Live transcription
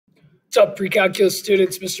What's up, pre-calculus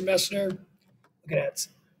students? Mr. Messner, looking at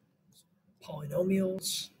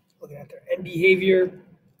polynomials, looking at their end behavior.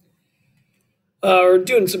 We're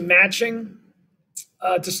doing some matching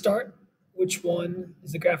to start. Which one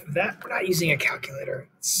is the graph of that? We're not using a calculator.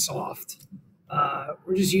 It's soft.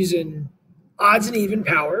 We're just using odds and even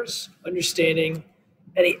powers, understanding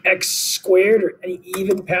any x squared or any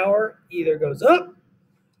even power either goes up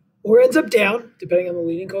or ends up down, depending on the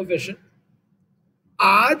leading coefficient.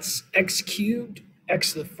 Odds, x cubed,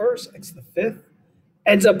 x to the first, x to the fifth,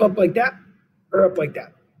 ends up like that or up like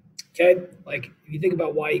that. Okay, like if you think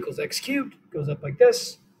about y equals x cubed, goes up like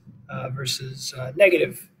this versus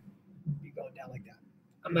negative, be going down like that.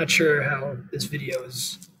 I'm not sure how this video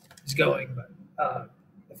is going, but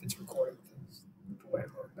if it's recorded,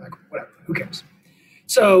 whatever, who cares?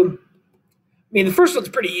 So, I mean, the first one's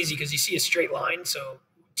pretty easy because you see a straight line. So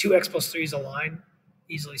 2x plus 3 is a line,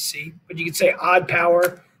 easily see. But you could say odd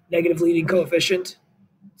power, negative leading coefficient.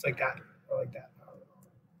 It's like that, or like that.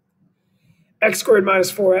 X squared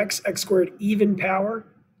minus 4x, x squared even power,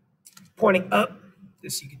 pointing up.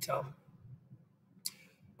 This you can tell.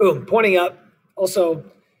 Boom, pointing up. Also,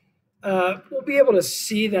 we'll be able to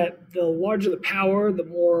see that the larger the power, the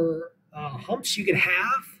more humps you can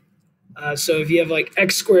have. So if you have like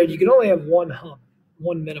x squared, you can only have one hump,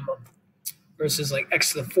 one minimum, versus like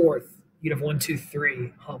x to the fourth, you'd have 1, 2,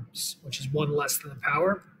 3 humps, which is one less than the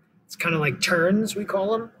power. It's kind of like terns, we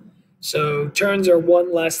call them. So terns are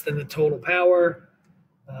one less than the total power,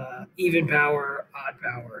 even power, odd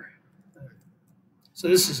power. So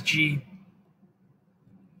this is G.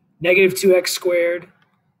 Negative 2x squared,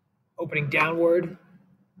 opening downward,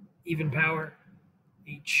 even power,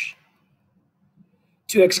 H.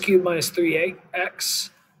 2x cubed minus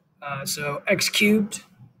 3x. So x cubed,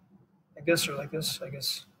 like this or like this, I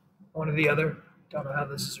guess. One or the other. Don't know how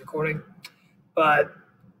this is recording. But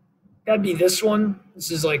that'd be this one.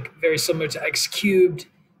 This is like very similar to x cubed.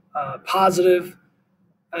 Positive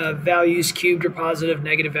values cubed are positive.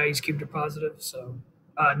 Negative values cubed are positive. So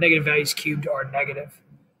negative values cubed are negative.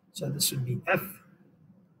 So this would be f.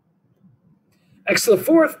 X to the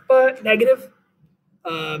fourth, but negative.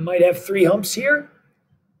 Might have 3 humps here.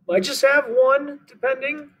 Might just have 1,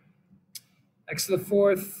 depending. X to the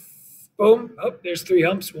fourth. Boom. Oh, there's 3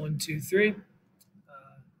 humps. 1, 2, 3.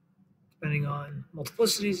 Depending on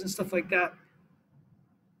multiplicities and stuff like that.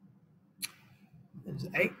 There's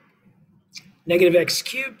A. Negative x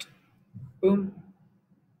cubed. Boom.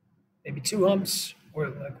 Maybe 2 humps. Or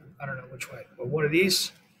like, I don't know which way. But one of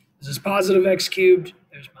these. This is positive x cubed.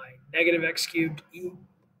 There's my negative x cubed. E.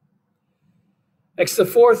 X to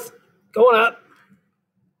the fourth. Going up.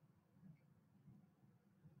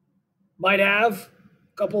 Might have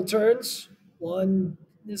a couple turns. One,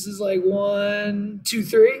 this is like 1, 2,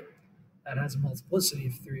 3. That has a multiplicity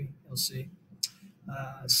of 3, you'll see.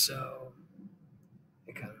 So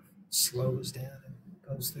it kind of slows down and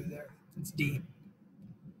goes through there. It's D.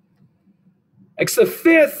 X to the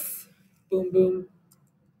fifth, boom, boom,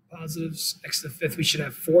 positives. X to the fifth, we should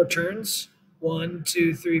have 4 turns. 1,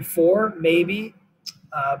 2, 3, 4, maybe.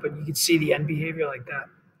 But you can see the end behavior like that.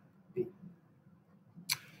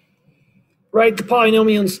 Write the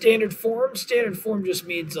polynomial in standard form. Standard form just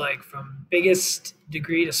means like from biggest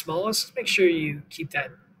degree to smallest. Make sure you keep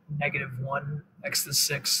that -1, x to the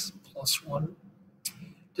 6 plus 1.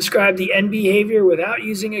 Describe the end behavior without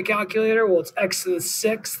using a calculator. Well, it's x to the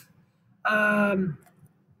 6th. I'm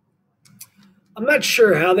not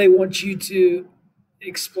sure how they want you to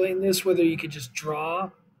explain this, whether you could just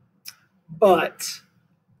draw, but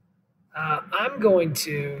I'm going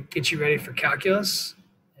to get you ready for calculus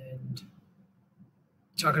and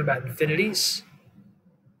talking about infinities.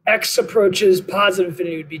 X approaches positive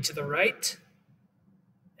infinity would be to the right.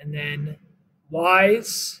 And then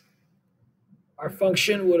y's, our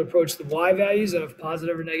function would approach the y values of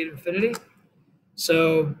positive or negative infinity.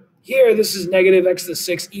 So here, this is negative x to the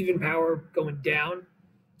 6 even power going down.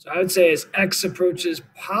 So I would say as x approaches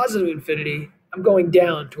positive infinity, I'm going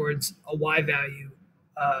down towards a y value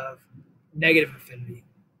of negative infinity.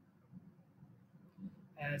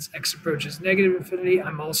 As x approaches negative infinity,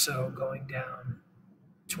 I'm also going down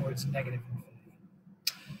towards negative infinity.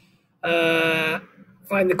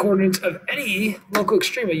 Find the coordinates of any local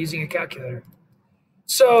extrema using a calculator.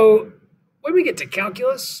 So when we get to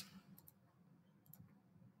calculus,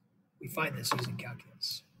 we find this using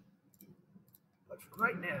calculus. But for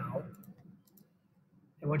right now,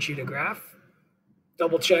 I want you to graph,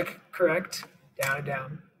 double check, correct, down and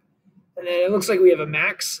down. And then it looks like we have a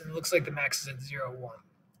max, and it looks like the max is at 0, 1.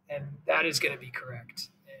 And that is going to be correct.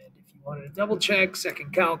 And if you wanted to double check,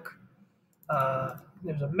 second calc,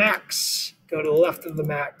 there's a max go to the left of the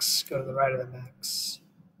max, go to the right of the max.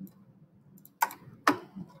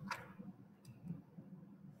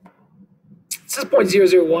 It says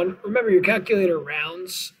 0.001. Remember, your calculator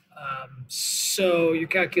rounds, so your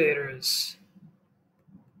calculator is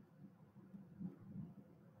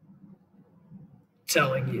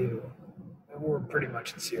telling you we're pretty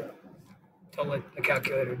much at 0. Don't let the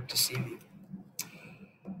calculator deceive you.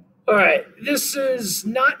 All right, this is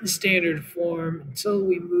not in standard form until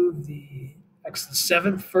we move the x to the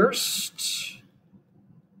 7th first.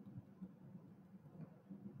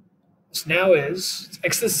 This now is it's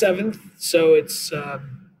x to the 7th, so it's your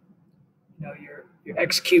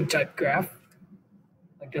x cubed type graph,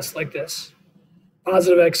 like this.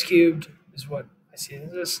 Positive x cubed is what I see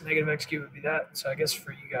as this. Negative x cubed would be that. So I guess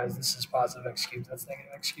for you guys, this is positive x cubed. That's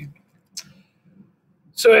negative x cubed.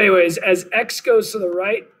 So anyways, as x goes to the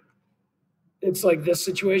right, it's like this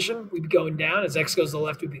situation. We'd be going down. As x goes to the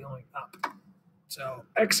left, we'd be going up. So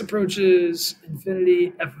x approaches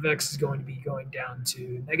infinity. F of x is going to be going down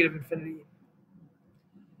to negative infinity.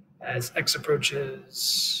 As x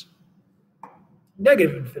approaches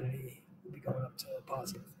negative infinity, we'll be going up to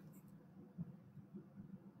positive.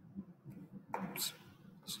 Oops.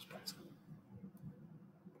 This is positive.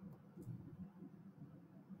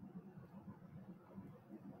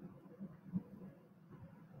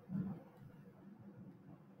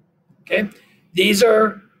 Okay, these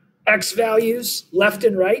are x values left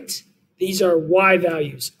and right. These are y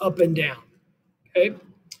values up and down. Okay,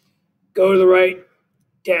 go to the right,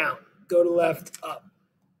 down. Go to the left, up.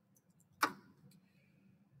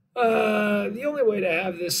 The only way to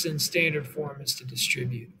have this in standard form is to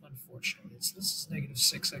distribute, unfortunately. So this is negative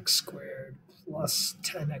 6x squared plus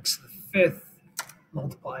 10x to the 5th,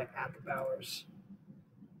 multiply at the powers.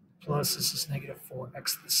 Plus this is negative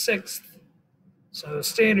 4x to the 6th. So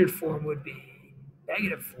standard form would be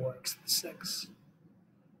negative 4x to the 6th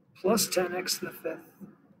plus 10x to the 5th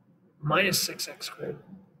minus 6x squared.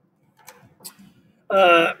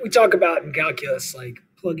 We talk about in calculus, like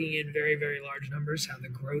plugging in very, very large numbers, how the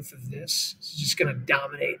growth of this is just going to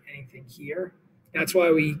dominate anything here. That's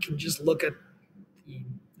why we can just look at the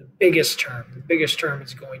biggest term. The biggest term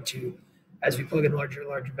is going to, as we plug in larger and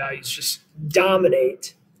larger values, just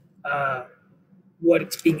dominate what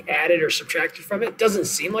it's being added or subtracted from it. It doesn't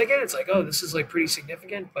seem like it. It's like, oh, this is like pretty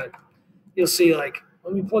significant, but you'll see like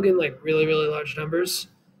when we plug in like really, really large numbers,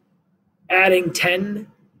 adding 10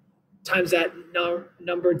 times that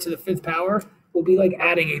number to the 5th power will be like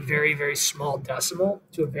adding a very, very small decimal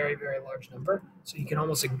to a very, very large number. So you can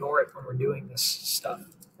almost ignore it when we're doing this stuff.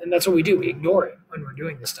 And that's what we do. We ignore it when we're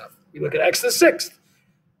doing this stuff. We look at x to the 6th,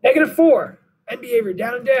 negative 4, end behavior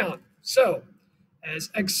down and down. So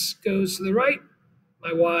as x goes to the right,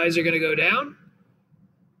 my y's are going to go down.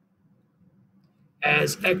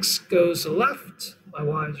 As x goes to the left, my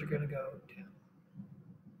y's are going to go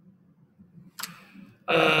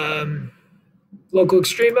down. Local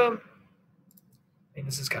extrema. I mean,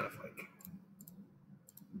 this is kind of like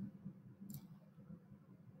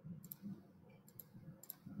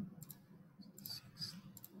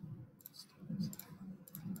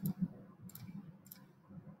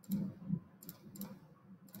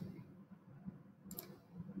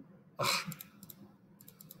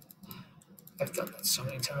I've done that so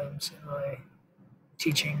many times in my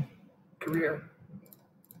teaching career.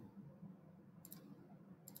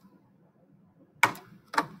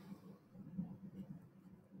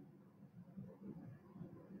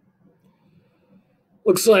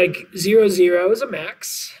 Looks like 0, 0 is a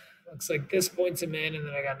max. Looks like this point's a min, and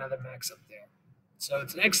then I got another max up there. So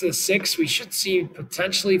it's an x to the 6. We should see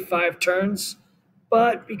potentially 5 turns,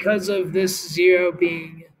 but because of this 0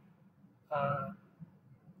 being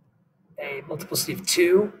a multiplicity of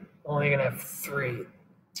 2, we're only going to have 3.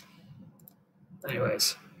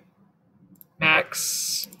 Anyways,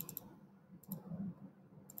 max,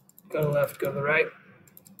 go to the left, go to the right.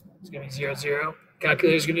 It's going to be 0, 0.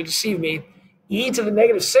 Calculator's going to deceive me. E to the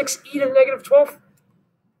negative 6, e to the negative 12.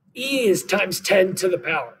 E is times 10 to the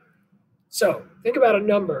power. So think about a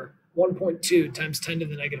number, 1.2 times 10 to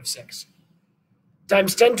the negative 6.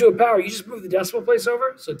 Times 10 to a power, you just move the decimal place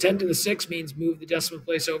over. So 10 to the 6 means move the decimal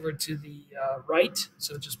place over to the right.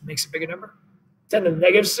 So it just makes a bigger number. 10 to the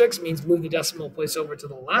negative 6 means move the decimal place over to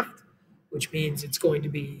the left, which means it's going to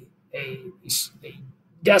be a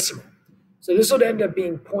decimal. So this would end up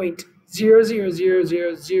being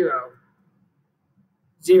 0.00000.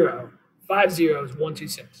 5 zeros, 1, 2,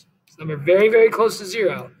 6. So number very, very close to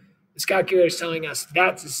 0. This calculator is telling us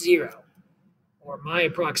that's 0, or my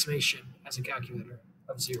approximation as a calculator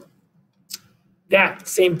of 0. That,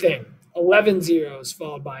 same thing. 11 zeros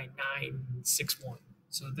followed by 9, 6, 1.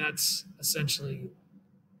 So that's essentially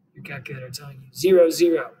your calculator telling you 0,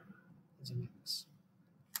 0 is a max.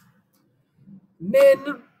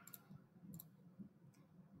 Min,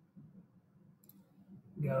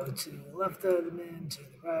 go to the left of the min, to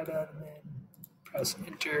the right of the min, press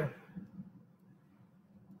enter.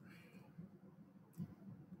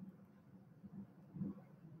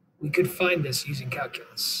 We could find this using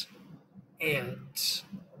calculus, and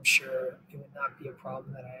I'm sure it would not be a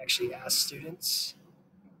problem that I actually ask students,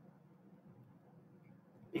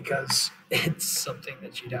 because it's something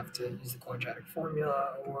that you'd have to use the quadratic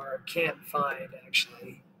formula or can't find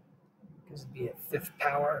actually, because it'd be at fifth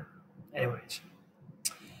power. Anyways,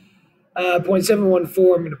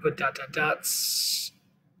 0.714, I'm going to put dot dot dots.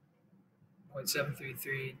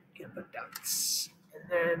 0.733, going to put dots. And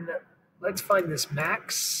then let's find this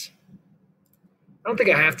max. I don't think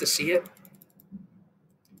I have to see it.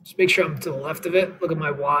 Just make sure I'm to the left of it. Look at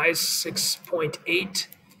my y's, 6.8.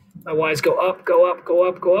 My y's go up, go up, go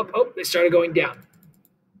up, go up. Oh, they started going down.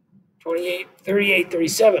 28, 38,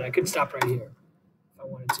 37. I could stop right here if I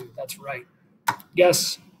wanted to. That's right.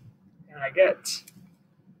 Yes. And I get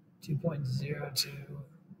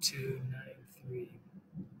 2.02293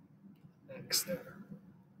 max there.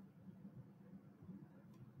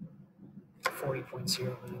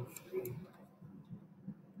 40.093.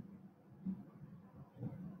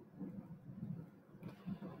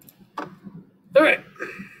 All right.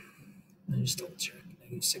 And just double check.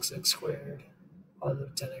 Negative 6x squared,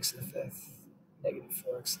 positive 10x to the fifth, negative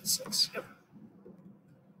 4x to the sixth. Yep.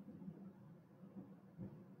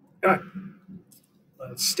 All right.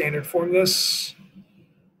 Let's standard form this.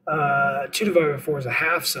 2 divided by 4 is a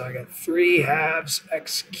half, so I got 3 halves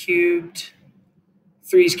x cubed.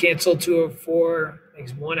 3's cancel, 2 over 4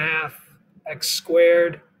 makes 1 half x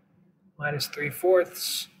squared minus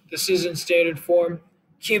 3/4. This is in standard form.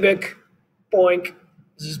 Cubic, boink.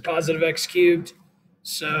 This is positive x cubed.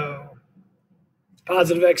 So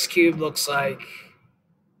positive x cubed looks like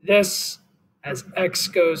this. As x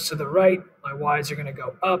goes to the right, my y's are going to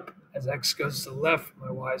go up. As x goes to the left,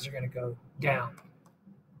 my y's are going to go down.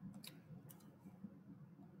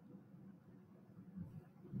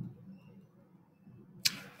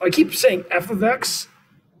 I keep saying f of x,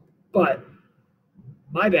 but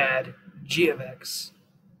my bad, g of x.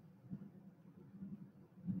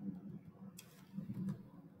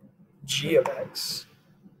 G of x.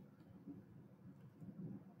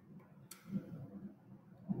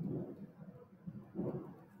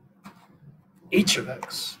 H of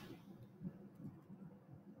x.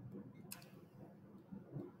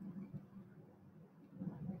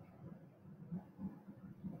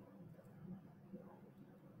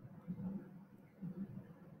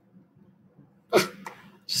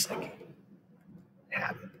 Just like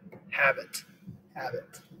habit.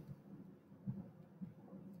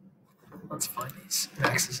 Let's find these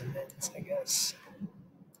maxes and mins, I guess.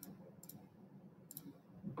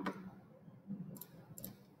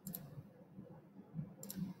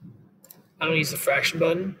 I don't use the fraction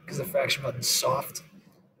button because the fraction button's soft.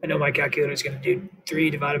 I know my calculator is going to do 3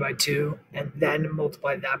 divided by 2 and then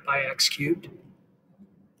multiply that by x cubed.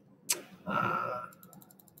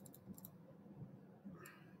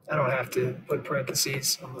 I don't have to put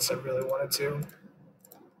parentheses unless I really wanted to.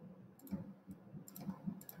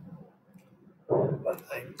 But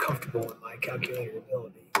I'm comfortable with my calculator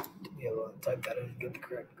ability to be able to type that in and get the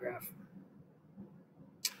correct graph.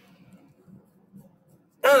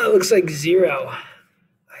 Oh, it looks like 0. I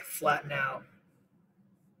flatten out.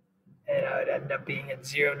 And I would end up being at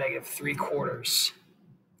 0, negative 3/4.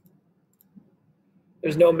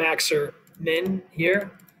 There's no max or min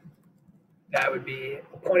here. That would be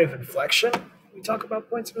a point of inflection. We talk about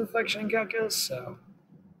points of inflection in calculus, so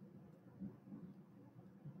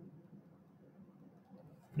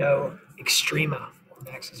no extrema or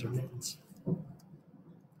maxes or mins.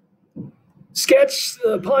 Sketch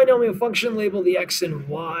the polynomial function, label the x and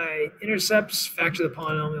y intercepts, factor the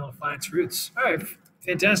polynomial and find its roots. All right,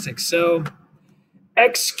 fantastic. So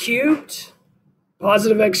x cubed,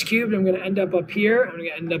 positive x cubed, I'm going to end up here. I'm going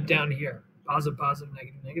to end up down here. Positive, positive,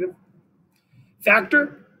 negative, negative.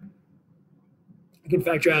 Factor. I can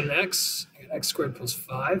factor out an x. I get x squared plus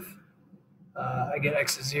 5. I get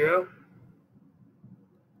x is 0.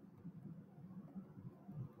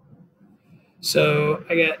 So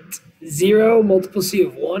I get 0 multiplicity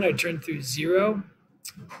of 1. I turn through 0.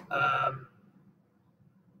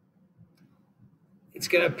 It's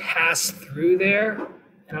going to pass through there,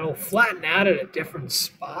 and it'll flatten out at a different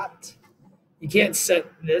spot. You can't set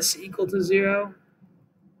this equal to 0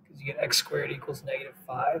 because you get x squared equals negative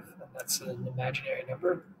 5, and that's an imaginary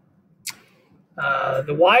number.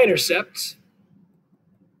 The y-intercept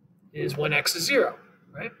is when x is 0,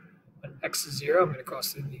 right? When x is 0, I'm going to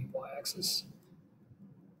cross through the y-axis.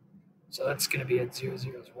 So that's going to be at 0,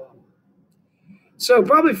 0 as well. So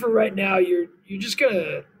probably for right now, you're just going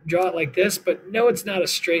to draw it like this, but no, it's not a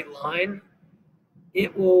straight line.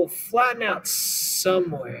 It will flatten out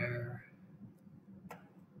somewhere.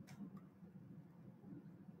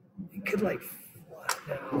 It could like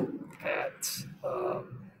flatten out at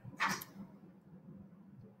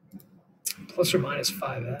plus or minus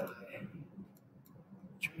 5i,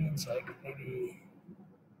 which means like maybe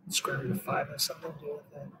square root of 5 has something to do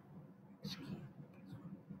with it.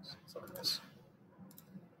 Something like this.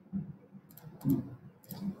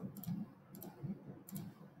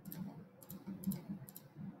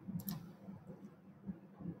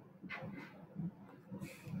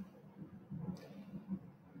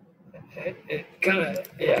 It kind of,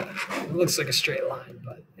 yeah, it looks like a straight line,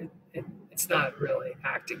 but it's not really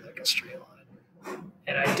acting like a straight line.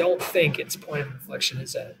 And I don't think its point of inflection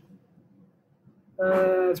is at,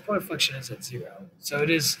 its point of inflection is at 0. So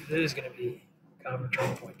it is going to be kind of a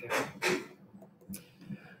turning point there.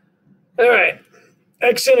 All right,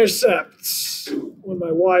 x-intercepts when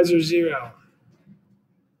my y's are 0.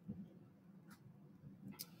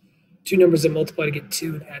 Two numbers that multiply to get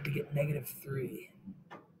 2 and add to get -3.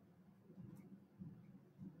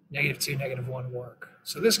 -2, -1 work.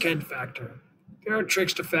 So this can factor. There are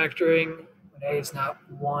tricks to factoring when a is not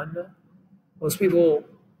 1. Most people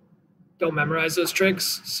don't memorize those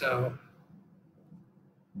tricks, so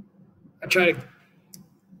I try to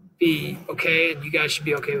be okay, and you guys should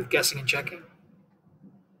be okay with guessing and checking.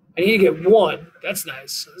 I need to get 1. That's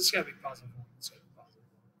nice. So this has got to be positive 1.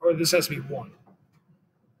 Or this has to be 1.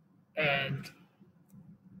 And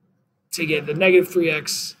to get the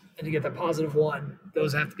 -3x and to get the positive 1,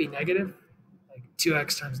 those have to be negative. Like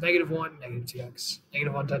 2x times -1, -2x.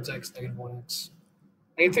 -1 times x, -1x.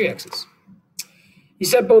 -3x's. You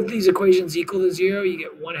set both these equations equal to 0, you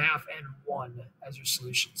get 1/2 and 1 as your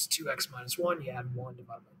solutions. 2x minus 1, you add 1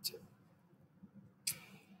 divided by 2.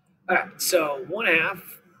 All right, so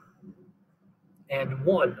 1/2 and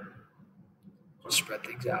 1. We'll spread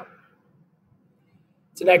things out.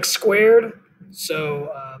 It's an x squared,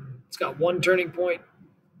 so it's got one turning point.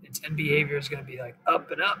 Its end behavior is going to be like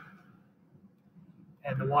up and up.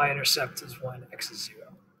 And the y-intercept is when x is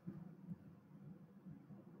 0.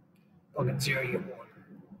 Plug in 0, you get 1.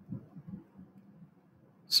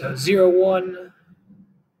 So 0, 1.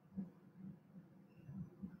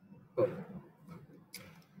 Boom.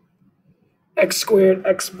 X squared,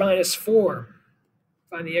 x minus 4.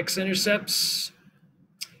 Find the x-intercepts.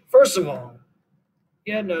 First of all,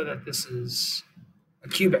 you gotta know that this is a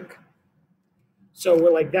cubic. So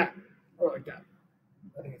we're like that, or like that.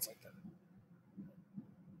 I think it's like that.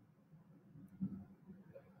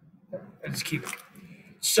 It's cubic.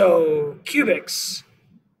 So cubics,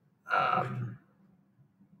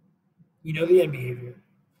 you know the end behavior,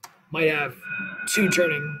 might have 2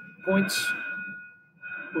 turning points.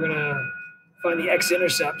 We're gonna find the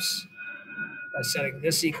x-intercepts by setting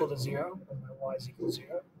this equal to 0, and my y is equal to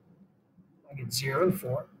 0. I get 0 and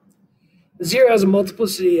 4. The 0 has a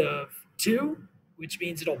multiplicity of 2, which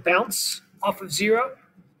means it'll bounce off of 0.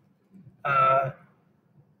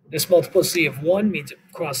 This multiplicity of 1 means it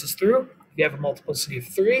crosses through. If you have a multiplicity of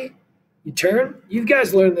 3, you turn. You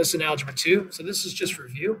guys learned this in Algebra 2, so this is just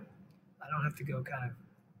review. I don't have to go kind of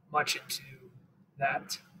much into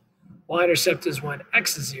that. Y-intercept is when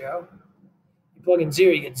x is 0. You plug in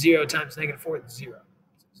 0, you get 0 times -4, that's 0.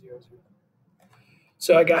 So 0, 0.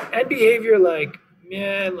 So I got end behavior like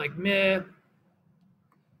meh, like meh.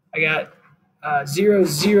 I got 0,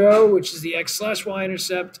 0, which is the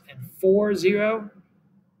x/y-intercept, and 4, 0.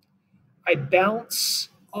 I bounce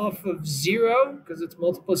off of 0 because its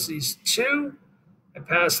multiplicity is 2. I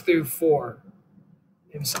pass through 4.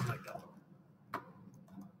 Maybe something like that.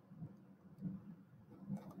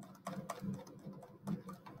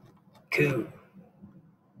 Cool.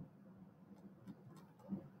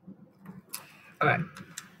 All right.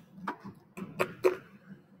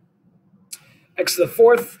 X to the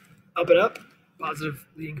 4th, up and up, positive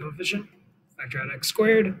leading coefficient. Factor out x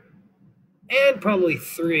squared. And probably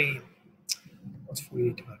 3. What's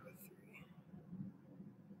 48 divided by 3?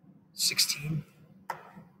 16.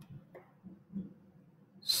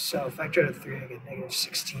 So factor out of 3, I get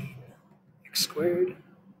 -16 x squared.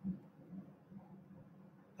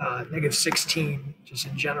 -16 just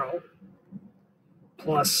in general,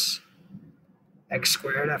 plus x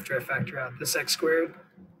squared after I factor out this x squared.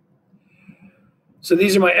 So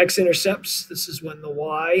these are my x-intercepts. This is when the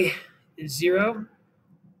y is 0.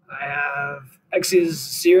 I have x is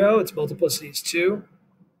 0, its multiplicity is 2.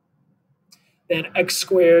 Then x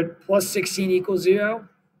squared plus 16 equals 0.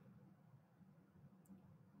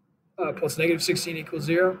 Plus negative 16 equals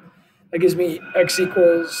 0. That gives me x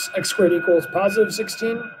squared equals positive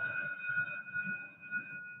 16.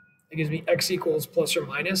 That gives me x equals plus or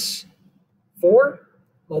minus 4.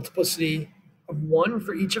 Multiplicity of 1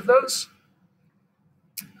 for each of those.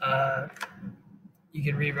 You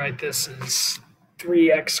can rewrite this as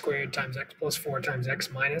 3x squared times x plus 4 times x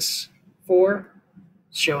minus 4,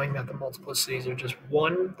 showing that the multiplicities are just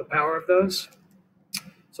 1, the power of those.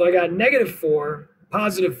 So I got negative 4,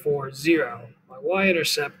 positive 4, 0. My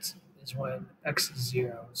y-intercept is when x is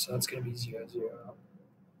 0, so it's going to be 0, 0.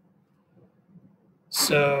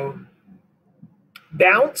 So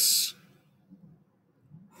bounce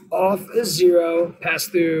off is 0, pass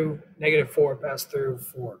through negative 4, pass through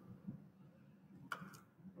 4.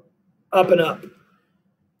 Up and up.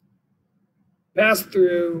 Pass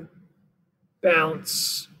through,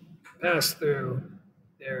 bounce, pass through.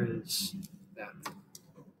 There is that.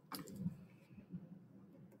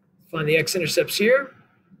 Find the x-intercepts here.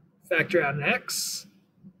 Factor out an x.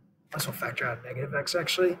 Also factor out a negative x,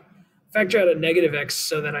 actually. Factor out a negative x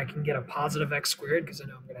so that I can get a positive x squared, because I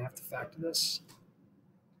know I'm going to have to factor this.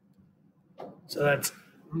 So that's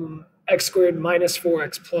x squared minus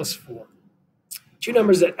 4x plus 4. Two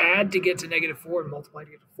numbers that add to get to negative 4 and multiply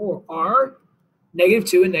to get to 4 are negative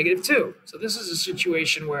 2 and negative 2. So this is a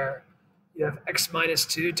situation where you have x minus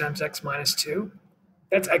 2 times x minus 2.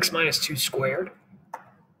 That's x minus 2 squared.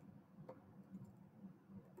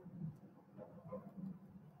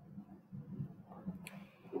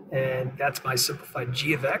 And that's my simplified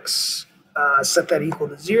g of x. Set that equal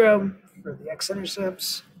to 0 for the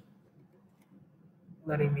x-intercepts,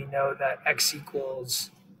 letting me know that x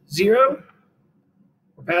equals 0.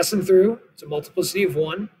 We're passing through. It's a multiplicity of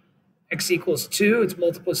 1. X equals 2. Its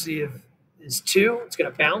multiplicity is 2. It's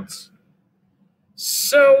going to bounce.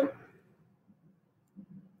 So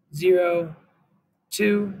 0,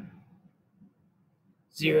 2,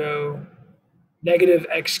 0, negative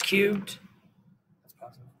x cubed. That's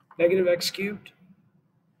positive. Negative x cubed.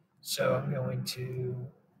 So I'm going to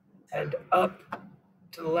head up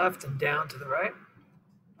to the left and down to the right.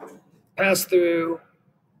 Pass through,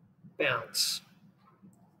 bounce.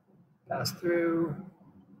 Pass through,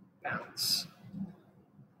 bounce.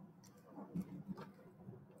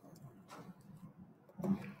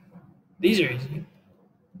 These are easy.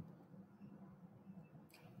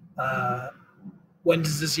 When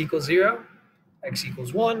does this equal 0? X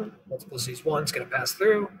equals 1, multiplicity is 1, it's going to pass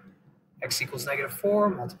through. X equals negative 4,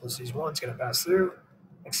 multiplicity is 1, it's going to pass through.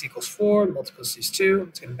 X equals 4, multiplicity is 2,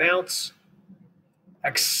 it's going to bounce.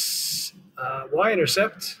 X,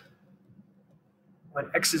 y-intercept. When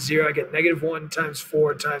x is 0, I get negative 1 times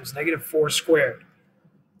 4 times negative 4 squared.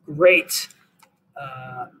 Great.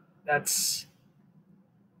 That's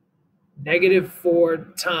negative 4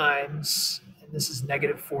 times, and this is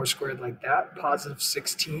negative 4 squared like that, positive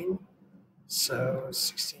 16. So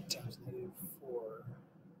 16 times negative 4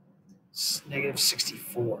 is negative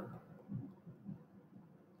 64.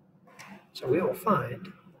 So we will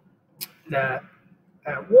find that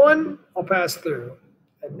at 1, I'll pass through.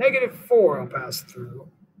 At negative 4, I'll pass through.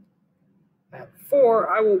 At 4,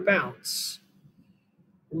 I will bounce.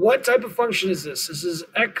 What type of function is this? This is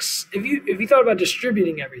x. If you thought about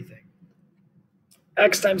distributing everything,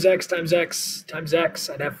 x times x times x times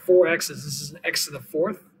x, I'd have 4 x's. This is an x to the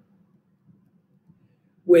 4th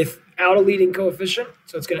without a leading coefficient.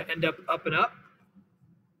 So it's going to end up and up.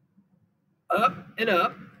 Up and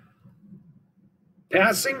up.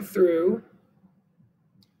 Passing through,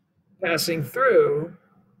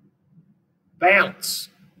 bounce.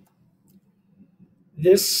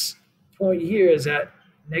 This point here is at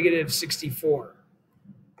negative 64.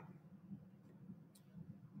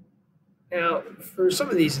 Now, for some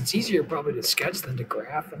of these, it's easier probably to sketch than to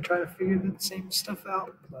graph and try to figure the same stuff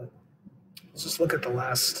out. But let's just look at the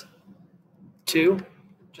last two,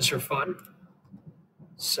 just for fun.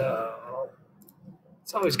 So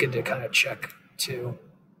it's always good to kind of check too,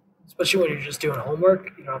 especially when you're just doing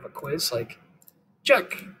homework. You don't have a quiz, like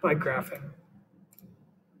check by graphing.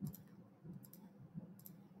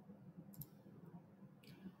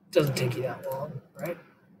 Doesn't take you that long, right?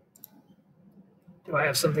 Do I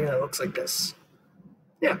have something that looks like this?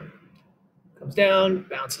 Yeah. Comes down,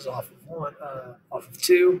 bounces off of 1, off of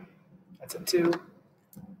 2. That's a 2.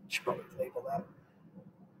 Should probably label that.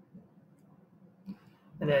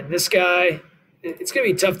 And then this guy, it's going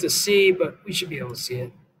to be tough to see, but we should be able to see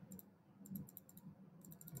it.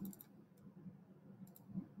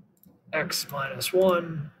 X minus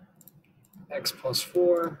 1, x plus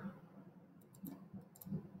 4,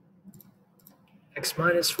 x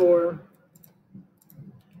minus 4,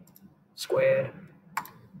 squared.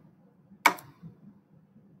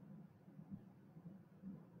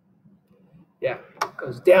 Yeah,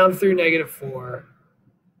 goes down through -4,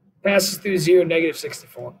 passes through 0,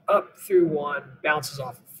 -64, up through 1, bounces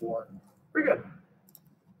off of 4. Pretty good.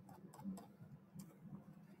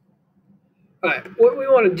 All right, what we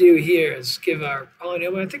want to do here is give our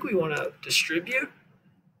polynomial, I think we want to distribute.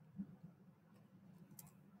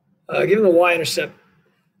 Given the y-intercept,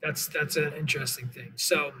 that's an interesting thing.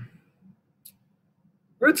 So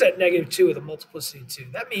root's at -2 with a multiplicity of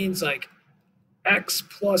 2. That means like x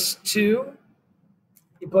plus 2,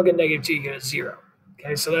 you plug in -2, you get a 0.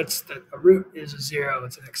 Okay, so a root is a 0,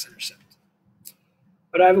 it's an x-intercept.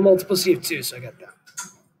 But I have a multiplicity of 2, so I got that.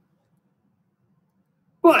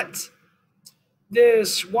 But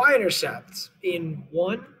this y-intercept being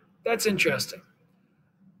 1, that's interesting.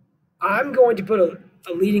 I'm going to put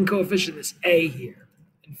a leading coefficient, this a here,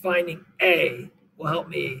 and finding a will help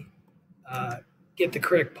me get the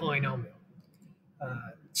correct polynomial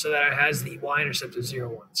so that it has the y-intercept of 0,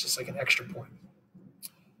 1. It's just like an extra point.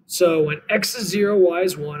 So when x is 0, y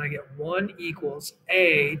is 1, I get 1 equals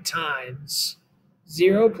a times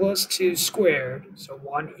 0 plus 2 squared, so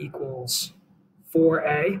 1 equals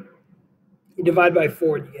 4a. You divide by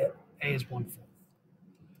 4 and you get a is 1/4.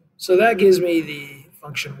 So that gives me the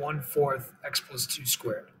function 1/4 x plus 2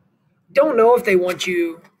 squared. Don't know if we want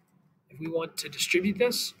to distribute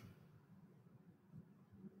this.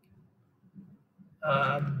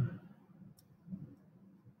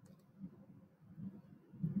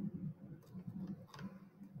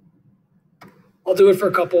 I'll do it for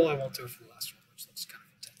a couple. I won't do it for the last one, which looks kind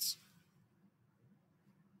of intense.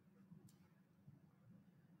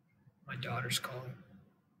 My daughter's calling.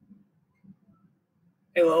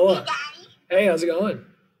 Hey, Lola. Hey, Daddy. Hey, how's it going? Good.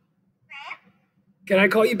 Can I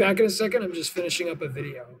call you back in a second? I'm just finishing up a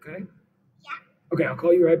video, okay? Yeah. Okay, I'll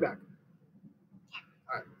call you right back. Yeah.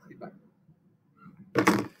 All right, I'll be back.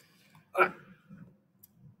 All right.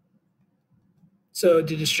 So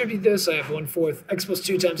to distribute this, I have 1/4 x plus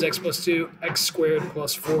 2 times x plus 2, x squared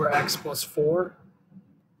plus 4x plus 4.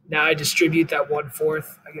 Now I distribute that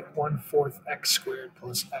 1/4. I get 1/4 x squared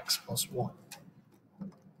plus x plus 1.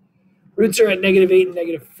 Roots are at -8 and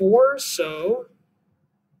 -4, so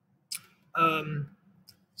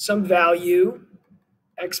some value,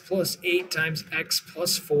 x plus 8 times x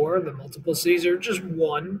plus 4, the multiplicities are just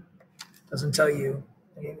 1. Doesn't tell you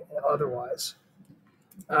otherwise.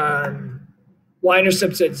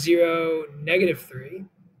 Y-intercept's at 0, -3.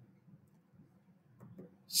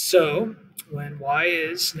 So when y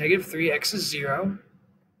is -3, x is 0.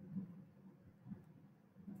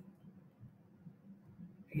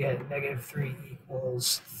 Again, -3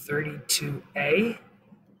 equals 32a.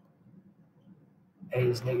 A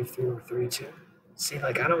is -3 over 32. See,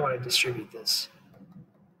 like, I don't want to distribute this.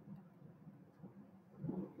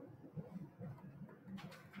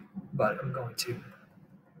 But I'm going to.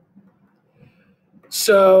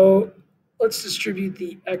 So let's distribute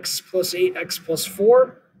the x plus 8, x plus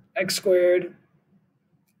 4, x squared.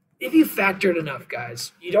 If you factored enough,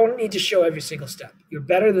 guys, you don't need to show every single step. You're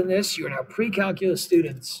better than this. You are now pre-calculus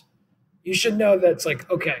students. You should know that's like,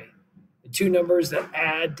 okay, the two numbers that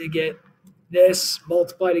add to get this,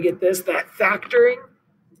 multiply to get this, that factoring,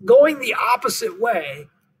 going the opposite way,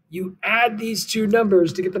 you add these two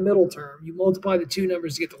numbers to get the middle term. You multiply the two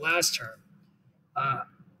numbers to get the last term.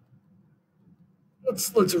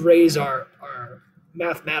 Let's raise our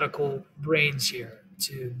mathematical brains here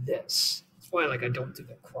to this. That's why I don't do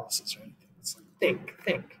the crosses or anything. It's like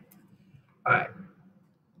think. All right.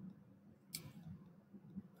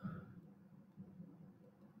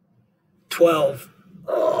 $12.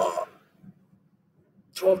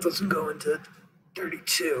 12 doesn't go into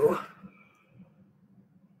 32.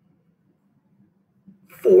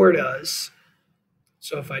 4 does.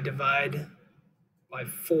 So if I divide by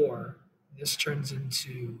 4, this turns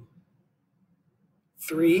into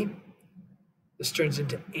 3. This turns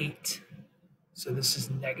into 8. So this is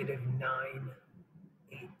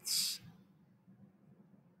 -9/8.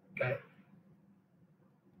 Okay.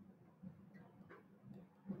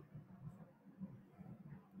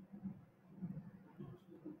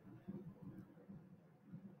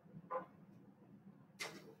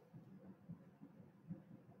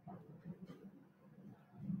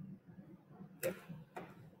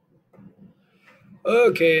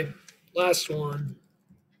 Okay, last one.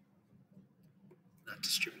 Not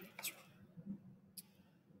distributing this one.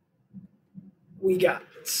 We got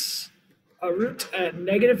a root at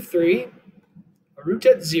 -3, a root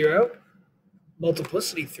at 0,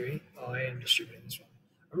 multiplicity 3. Oh, I am distributing this one.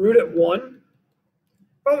 A root at 1.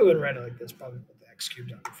 Probably wouldn't write it like this. Probably put the x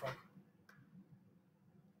cubed out in front.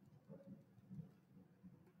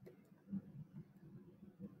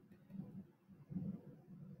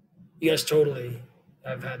 You guys totally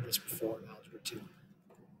have had this before in Algebra 2.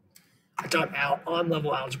 I taught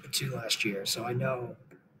on-level Algebra 2 last year, so I know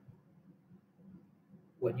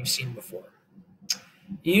what you've seen before.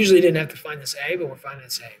 You usually didn't have to find this A, but we're finding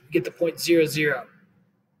this A. We get the point 0, 0.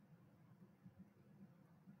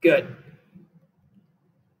 Good.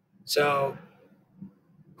 So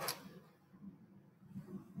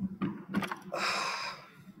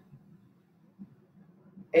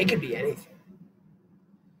A could be anything.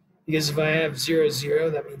 Because if I have 0,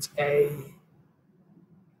 0, that means A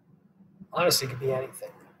honestly could be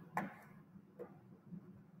anything.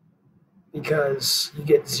 Because you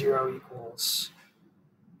get 0 equals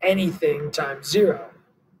anything times 0.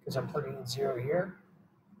 Because I'm putting in 0 here.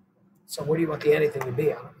 So what do you want the anything to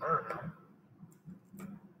be? I don't know.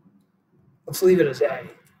 Let's leave it as A.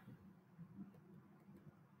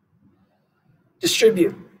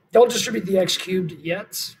 Distribute. Don't distribute the x cubed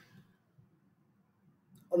yet.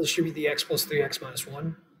 I'll distribute the x plus 3x minus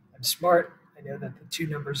 1. I'm smart. I know that the two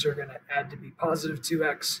numbers are going to add to be positive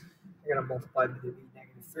 2x. They're going to multiply to be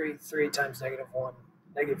negative 3. 3 times negative 1,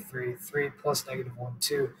 negative 3. 3 plus negative 1,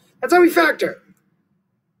 2. That's how we factor.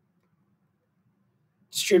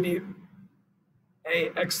 Distribute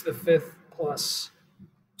ax to the fifth plus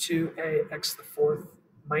 2ax to the fourth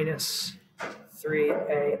minus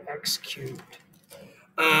 3ax cubed.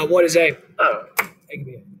 What is A? I don't know. A can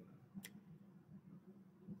be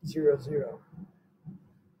 0, 0.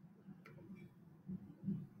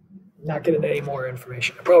 Not getting any more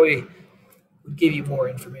information. I probably would give you more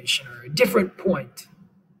information or a different point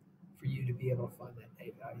for you to be able to find that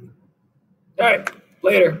A value. All right,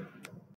 later.